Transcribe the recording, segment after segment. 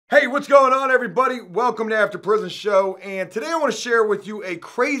Hey, what's going on, everybody? Welcome to After Prison Show, and today I want to share with you a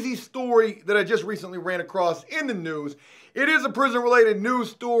crazy story that I just recently ran across in the news. It is a prison-related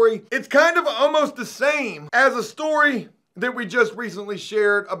news story. It's kind of almost the same as a story that we just recently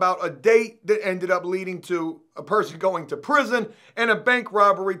shared about a date that ended up leading to a person going to prison and a bank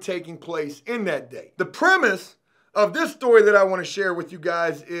robbery taking place in that date. The premise of this story that I want to share with you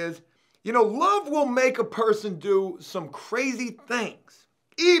guys is, love will make a person do some crazy things,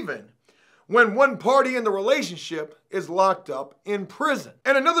 even when one party in the relationship is locked up in prison.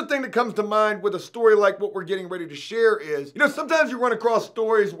 And another thing that comes to mind with a story like what we're getting ready to share is, sometimes you run across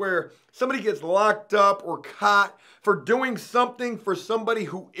stories where somebody gets locked up or caught for doing something for somebody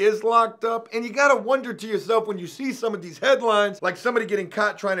who is locked up. And you gotta wonder to yourself when you see some of these headlines, like somebody getting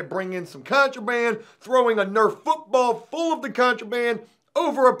caught trying to bring in some contraband, throwing a Nerf football full of the contraband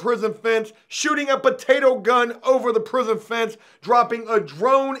over a prison fence, shooting a potato gun over the prison fence, dropping a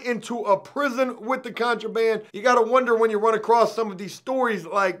drone into a prison with the contraband. You gotta wonder when you run across some of these stories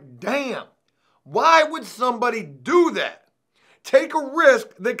like, damn, why would somebody do that? Take a risk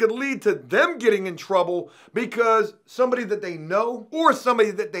that could lead to them getting in trouble because somebody that they know or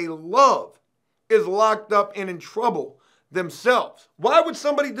somebody that they love is locked up and in trouble themselves. Why would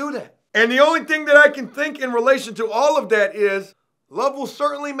somebody do that? And the only thing that I can think in relation to all of that is, love will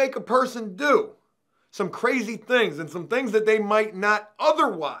certainly make a person do some crazy things and some things that they might not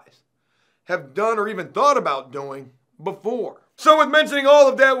otherwise have done or even thought about doing before. So with mentioning all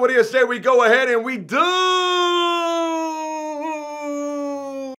of that, what do you say we go ahead and we do?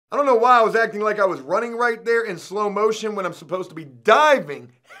 I don't know why I was acting like I was running right there in slow motion when I'm supposed to be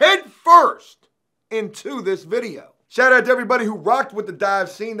diving head first into this video. Shout out to everybody who rocked with the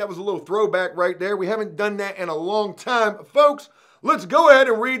dive scene. That was a little throwback right there. We haven't done that in a long time. Folks, let's go ahead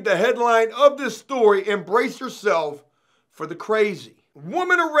and read the headline of this story. Embrace yourself for the crazy.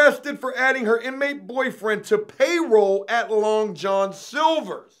 Woman arrested for adding her inmate boyfriend to payroll at Long John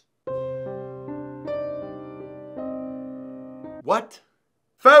Silver's. What?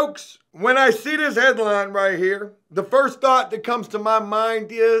 Folks, when I see this headline right here, the first thought that comes to my mind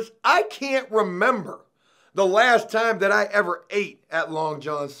is, I can't remember the last time that I ever ate at Long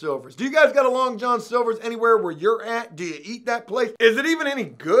John Silver's. Do you guys got a Long John Silver's anywhere where you're at? Do you eat that place? Is it even any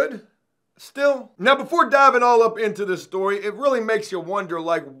good still? Now, before diving all up into this story, it really makes you wonder,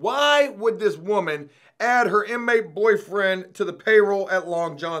 why would this woman add her inmate boyfriend to the payroll at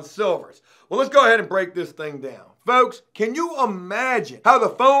Long John Silver's? Well, let's go ahead and break this thing down. Folks, can you imagine how the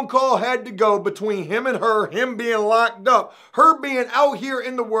phone call had to go between him and her, him being locked up, her being out here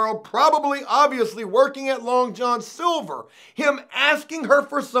in the world, probably obviously working at Long John Silver, him asking her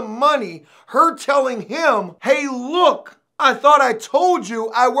for some money, her telling him, hey, look, I thought I told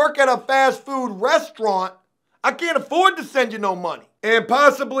you I work at a fast food restaurant. I can't afford to send you no money. And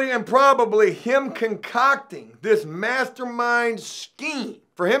possibly and probably him concocting this mastermind scheme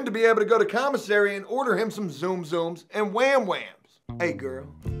for him to be able to go to commissary and order him some Zoom Zooms and Wham Whams. Hey, girl.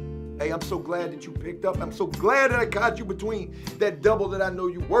 Hey, I'm so glad that you picked up. I'm so glad that I caught you between that double that I know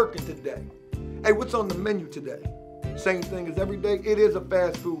you working today. Hey, what's on the menu today? Same thing as every day. It is a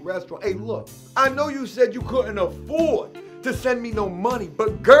fast food restaurant. Hey, look, I know you said you couldn't afford to send me no money,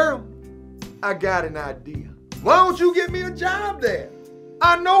 but girl, I got an idea. Why don't you get me a job there?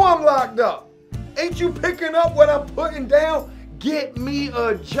 I know I'm locked up. Ain't you picking up what I'm putting down? Get me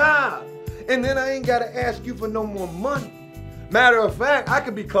a job. And then I ain't got to ask you for no more money. Matter of fact, I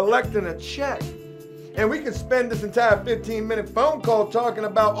could be collecting a check. And we can spend this entire 15-minute phone call talking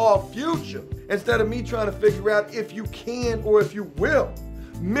about our future instead of me trying to figure out if you can or if you will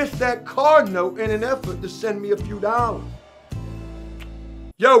miss that card note in an effort to send me a few dollars.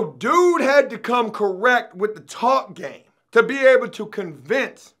 Yo, dude had to come correct with the talk game to be able to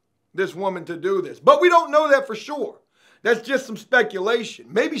convince this woman to do this. But we don't know that for sure. That's just some speculation.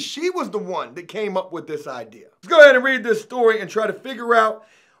 Maybe she was the one that came up with this idea. Let's go ahead and read this story and try to figure out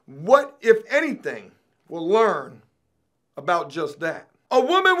what, if anything, we'll learn about just that. A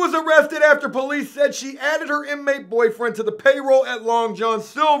woman was arrested after police said she added her inmate boyfriend to the payroll at Long John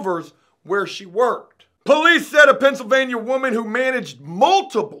Silver's where she worked. Police said a Pennsylvania woman who managed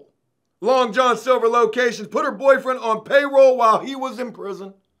multiple Long John Silver locations put her boyfriend on payroll while he was in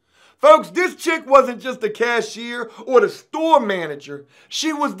prison. Folks, this chick wasn't just the cashier or the store manager.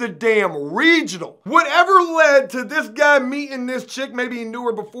 She was the damn regional. Whatever led to this guy meeting this chick, maybe he knew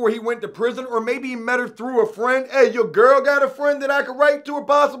her before he went to prison, or maybe he met her through a friend. Hey, your girl got a friend that I could write to or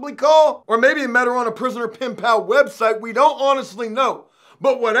possibly call? Or maybe he met her on a prisoner pen pal website. We don't honestly know.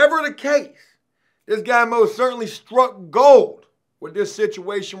 But whatever the case, this guy most certainly struck gold with this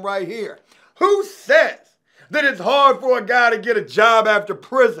situation right here. Who says that it's hard for a guy to get a job after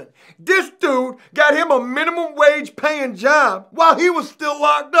prison. This dude got him a minimum wage paying job while he was still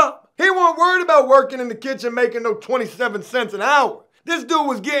locked up. He wasn't worried about working in the kitchen making no 27 cents an hour. This dude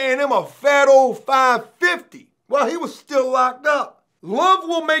was getting him a fat old $5.50 while he was still locked up. Love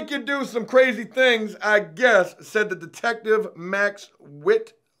will make you do some crazy things, I guess, said the detective Max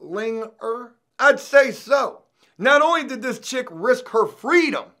Whitlinger. I'd say so. Not only did this chick risk her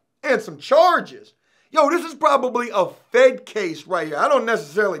freedom and some charges, yo, this is probably a Fed case right here. I don't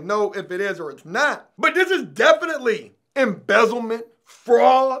necessarily know if it is or it's not, but this is definitely embezzlement,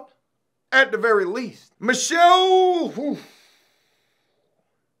 fraud, at the very least. Michelle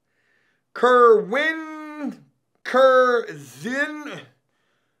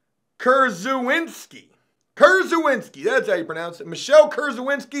Kurczewski, that's how you pronounce it. Michelle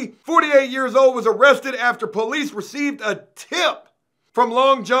Kurczewski, 48 years old, was arrested after police received a tip from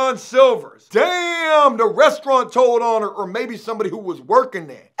Long John Silver's. Damn, the restaurant told on her, or maybe somebody who was working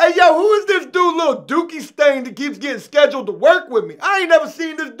there. Hey, yo, who is this dude, little Dookie Stain, that keeps getting scheduled to work with me? I ain't never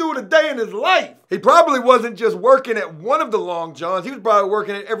seen this dude a day in his life. He probably wasn't just working at one of the Long Johns. He was probably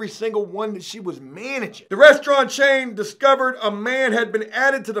working at every single one that she was managing. The restaurant chain discovered a man had been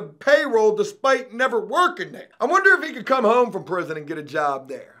added to the payroll despite never working there. I wonder if he could come home from prison and get a job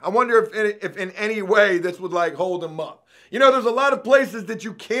there. I wonder if in any way this would like hold him up. You know, there's a lot of places that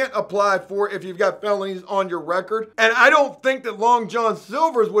you can't apply for if you've got felonies on your record. And I don't think that Long John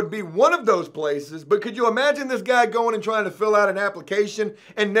Silver's would be one of those places. But could you imagine this guy going and trying to fill out an application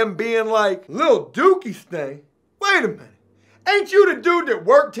and them being like, "Little Dookie Stain, wait a minute. Ain't you the dude that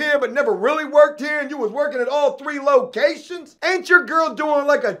worked here but never really worked here and you was working at all 3 locations? Ain't your girl doing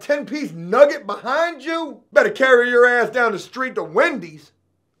like a 10-piece nugget behind you? Better carry your ass down the street to Wendy's.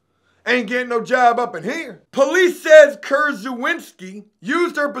 Ain't getting no job up in here." Police says Kurczewski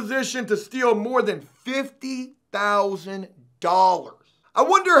used her position to steal more than $50,000. I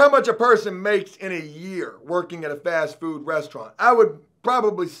wonder how much a person makes in a year working at a fast food restaurant. I would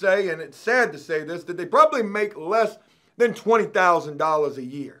probably say, and it's sad to say this, that they probably make less than $20,000 a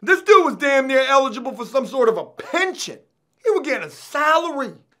year. This dude was damn near eligible for some sort of a pension. He was getting a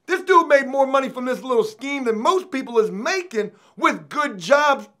salary. This dude made more money from this little scheme than most people is making with good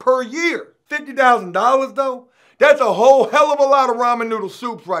jobs per year. $50,000 though? That's a whole hell of a lot of ramen noodle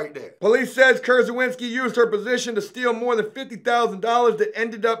soups right there. Police says Kurczewski used her position to steal more than $50,000 that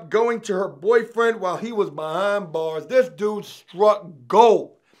ended up going to her boyfriend while he was behind bars. This dude struck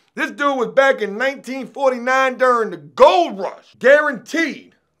gold. This dude was back in 1949 during the gold rush.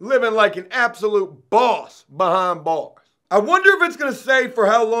 Guaranteed living like an absolute boss behind bars. I wonder if it's going to say for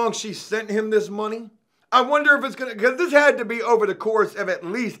how long she sent him this money. I wonder if it's going to, because this had to be over the course of at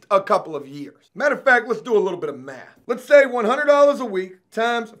least a couple of years. Matter of fact, let's do a little bit of math. Let's say $100 a week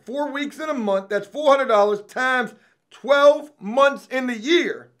times 4 weeks in a month. That's $400 times 12 months in the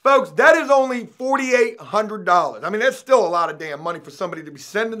year. Folks, that is only $4,800. I mean, that's still a lot of damn money for somebody to be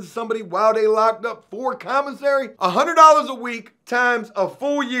sending to somebody while they locked up for commissary. $100 a week times a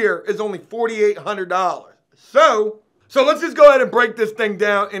full year is only $4,800. So let's just go ahead and break this thing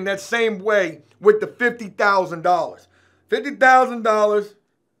down in that same way with the $50,000. $50,000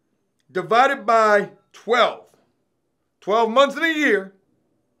 divided by 12. 12 months in a year.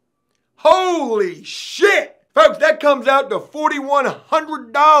 Holy shit! Folks, that comes out to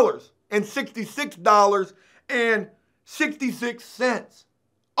 $4,166.66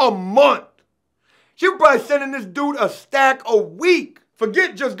 a month. She was probably sending this dude a stack a week.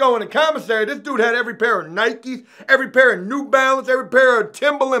 Forget just going to commissary. This dude had every pair of Nikes, every pair of New Balance, every pair of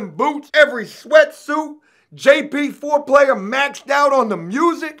Timberland boots, every sweatsuit, JP 4-player maxed out on the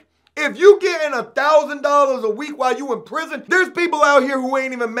music. If you getting $1,000 a week while you in prison, there's people out here who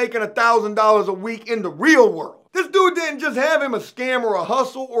ain't even making $1,000 a week in the real world. This dude didn't just have him a scam or a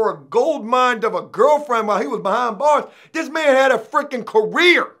hustle or a gold mine of a girlfriend while he was behind bars. This man had a freaking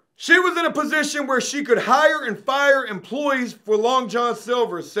career. She was in a position where she could hire and fire employees for Long John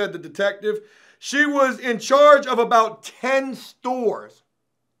Silver, said the detective. She was in charge of about 10 stores.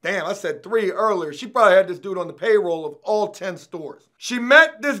 Damn, I said 3 earlier. She probably had this dude on the payroll of all 10 stores. She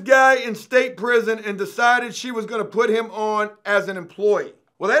met this guy in state prison and decided she was going to put him on as an employee.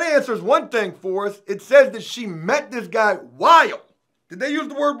 Well, that answers one thing for us. It says that she met this guy while. Did they use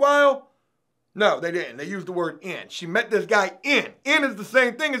the word while? No, they didn't. They used the word in. She met this guy in. In is the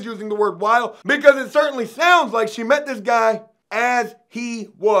same thing as using the word while because it certainly sounds like she met this guy as he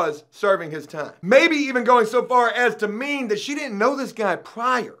was serving his time. Maybe even going so far as to mean that she didn't know this guy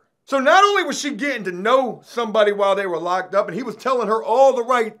prior. So not only was she getting to know somebody while they were locked up and he was telling her all the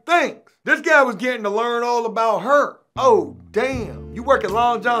right things, this guy was getting to learn all about her. Oh, damn. You work at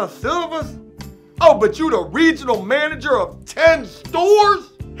Long John Silver's? Oh, but you the regional manager of 10 stores?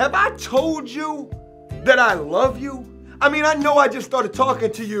 Have I told you that I love you? I mean, I know I just started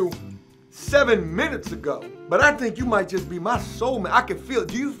talking to you 7 minutes ago, but I think you might just be my soulmate. I can feel it.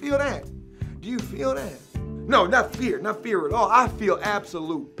 Do you feel that? Do you feel that? No, not fear at all. I feel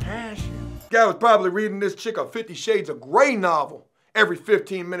absolute passion. This guy was probably reading this chick a 50 Shades of Grey novel every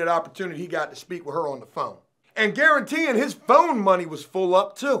 15-minute opportunity he got to speak with her on the phone. And guaranteeing his phone money was full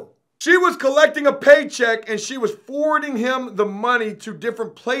up too. She was collecting a paycheck and she was forwarding him the money to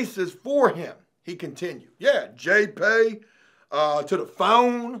different places for him. He continued. Yeah, JPay, to the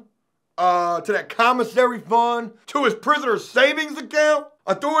phone, to that commissary fund, to his prisoner savings account.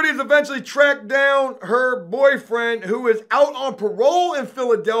 Authorities eventually tracked down her boyfriend, who is out on parole in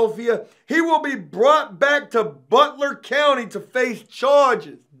Philadelphia. He will be brought back to Butler County to face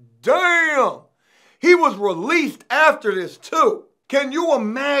charges. Damn! He was released after this too. Can you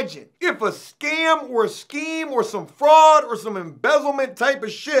imagine if a scam or a scheme or some fraud or some embezzlement type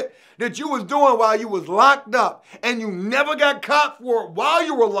of shit that you was doing while you was locked up and you never got caught for it while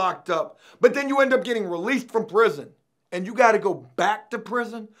you were locked up, but then you end up getting released from prison and you got to go back to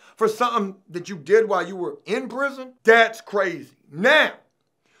prison for something that you did while you were in prison? That's crazy. Now,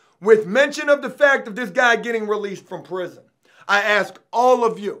 with mention of the fact of this guy getting released from prison, I ask all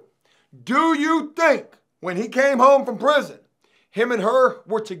of you, do you think when he came home from prison, him and her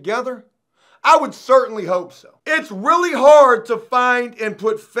were together? I would certainly hope so. It's really hard to find and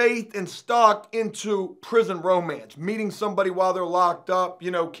put faith and stock into prison romance. Meeting somebody while they're locked up,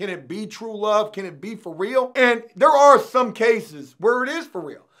 you know, can it be true love? Can it be for real? And there are some cases where it is for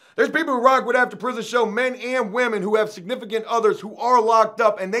real. There's people who rock with After Prison Show, men and women who have significant others who are locked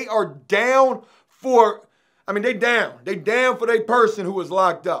up and they are down for, they down. They down for their person who is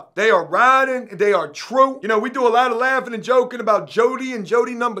locked up. They are riding. They are true. You know, we do a lot of laughing and joking about Jody and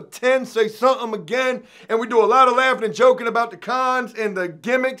Jody number 10, say something again. And we do a lot of laughing and joking about the cons and the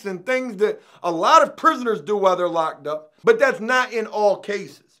gimmicks and things that a lot of prisoners do while they're locked up. But that's not in all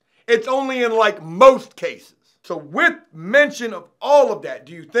cases. It's only in like most cases. So with mention of all of that,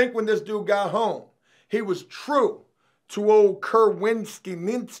 do you think when this dude got home, he was true to old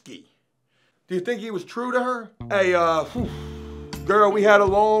Kerwinski-Ninsky? Do you think he was true to her? Hey, girl, we had a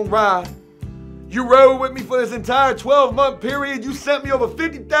long ride. You rode with me for this entire 12-month period. You sent me over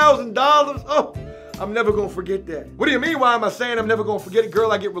 $50,000. Oh, I'm never gonna forget that. What do you mean, why am I saying I'm never gonna forget it?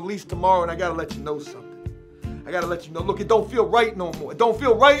 Girl, I get released tomorrow and I gotta let you know something. I gotta let you know, look, it don't feel right no more. It don't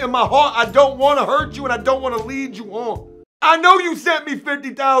feel right in my heart. I don't wanna hurt you and I don't wanna lead you on. I know you sent me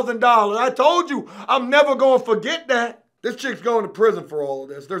 $50,000. I told you I'm never gonna forget that. This chick's going to prison for all of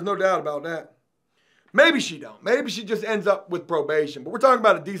this. There's no doubt about that. Maybe she don't. Maybe she just ends up with probation. But we're talking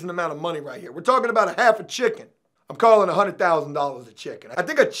about a decent amount of money right here. We're talking about a half a chicken. I'm calling $100,000 a chicken. I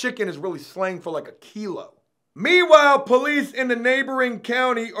think a chicken is really slang for like a kilo. Meanwhile, police in the neighboring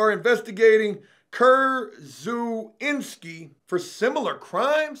county are investigating Kerwinski for similar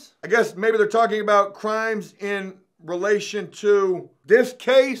crimes. I guess maybe they're talking about crimes in relation to this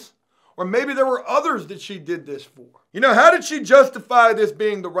case. Or maybe there were others that she did this for. You know, how did she justify this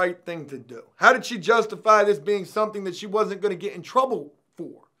being the right thing to do? How did she justify this being something that she wasn't going to get in trouble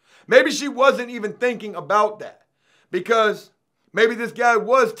for? Maybe she wasn't even thinking about that. Because maybe this guy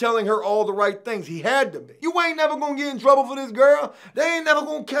was telling her all the right things. He had to be. You ain't never going to get in trouble for this girl. They ain't never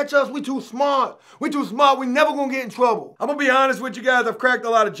going to catch us. We too smart. We too smart. We never going to get in trouble. I'm going to be honest with you guys. I've cracked a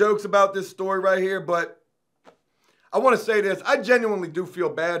lot of jokes about this story right here, but I want to say this, I genuinely do feel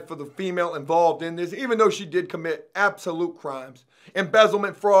bad for the female involved in this, even though she did commit absolute crimes.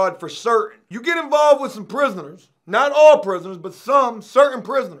 Embezzlement, fraud, for certain. You get involved with some prisoners, not all prisoners, but some certain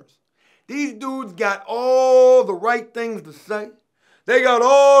prisoners. These dudes got all the right things to say. They got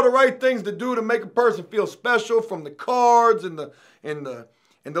all the right things to do to make a person feel special, from the cards and the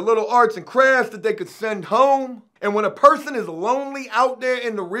little arts and crafts that they could send home. And when a person is lonely out there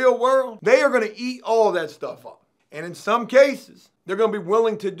in the real world, they are going to eat all that stuff up. And in some cases, they're going to be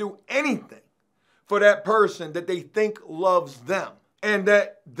willing to do anything for that person that they think loves them and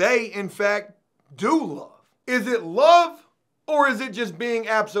that they, in fact, do love. Is it love or is it just being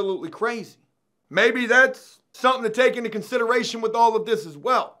absolutely crazy? Maybe that's something to take into consideration with all of this as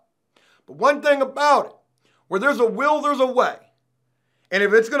well. But one thing about it, where there's a will, there's a way. And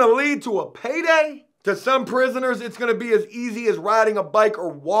if it's going to lead to a payday, to some prisoners, it's going to be as easy as riding a bike or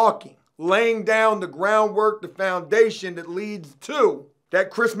walking, laying down the groundwork, the foundation that leads to that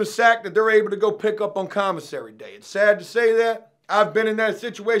Christmas sack that they're able to go pick up on commissary day. It's sad to say that. I've been in that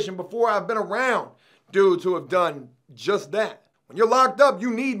situation before. I've been around dudes who have done just that. When you're locked up, you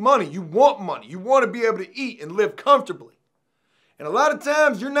need money. You want money. You want to be able to eat and live comfortably. And a lot of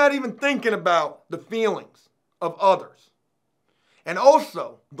times you're not even thinking about the feelings of others. And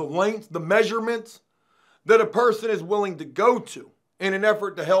also the lengths, the measurements that a person is willing to go to in an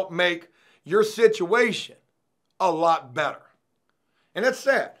effort to help make your situation a lot better. And that's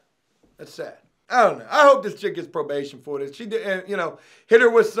sad. That's sad. I don't know. I hope this chick gets probation for this. She did, hit her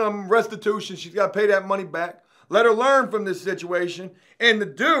with some restitution. She's got to pay that money back. Let her learn from this situation. And the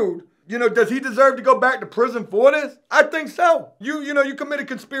dude, does he deserve to go back to prison for this? I think so. You committed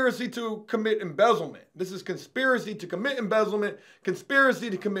conspiracy to commit embezzlement. This is conspiracy to commit embezzlement, conspiracy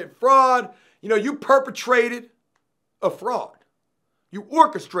to commit fraud. You perpetrated a fraud. You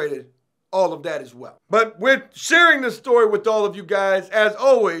orchestrated all of that as well. But with sharing this story with all of you guys, as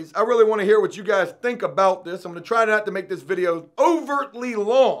always, I really want to hear what you guys think about this. I'm going to try not to make this video overtly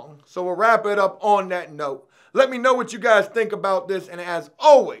long, so we'll wrap it up on that note. Let me know what you guys think about this, and as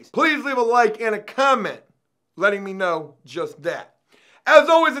always, please leave a like and a comment letting me know just that. As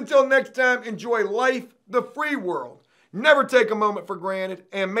always, until next time, enjoy life, the free world. Never take a moment for granted,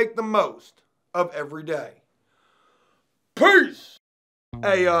 and make the most of every day. Peace!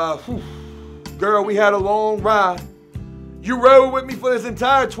 Hey, girl, we had a long ride. You rode with me for this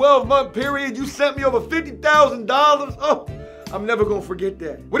entire 12-month period. You sent me over $50,000. Oh, I'm never gonna forget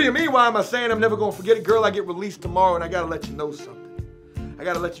that. What do you mean, why am I saying I'm never gonna forget it? Girl, I get released tomorrow and I gotta let you know something. I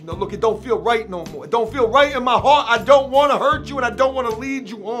gotta let you know, look, it don't feel right no more. It don't feel right in my heart. I don't wanna hurt you and I don't wanna lead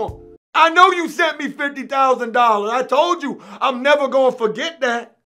you on. I know you sent me $50,000. I told you I'm never gonna forget that.